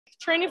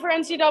training for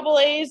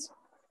NCAAs,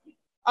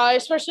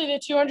 especially the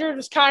 200,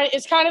 is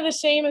kind of the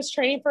same as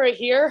training for it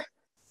here.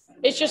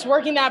 It's just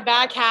working that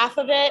back half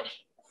of it,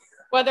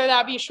 whether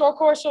that be short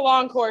course or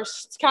long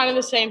course. It's kind of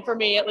the same for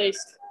me, at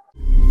least.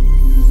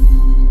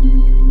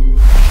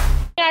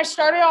 I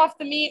started off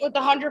the meet with the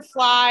 100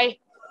 fly.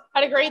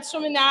 Had a great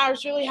swim in that. I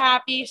was really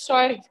happy. So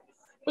I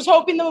was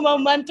hoping the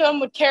momentum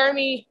would carry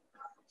me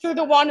through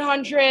the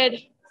 100.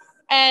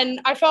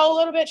 And I fell a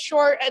little bit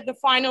short at the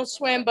final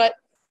swim, but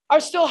I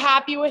was still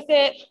happy with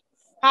it,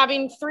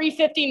 having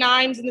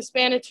 3:59s in the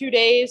span of 2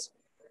 days.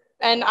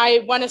 And I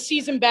won a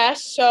season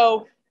best.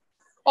 So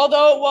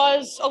although it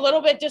was a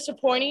little bit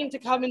disappointing to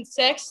come in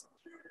sixth,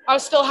 I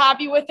was still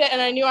happy with it.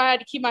 And I knew I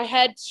had to keep my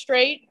head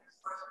straight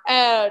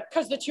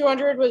because the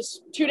 200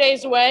 was 2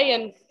 days away.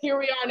 And here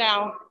we are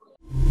now.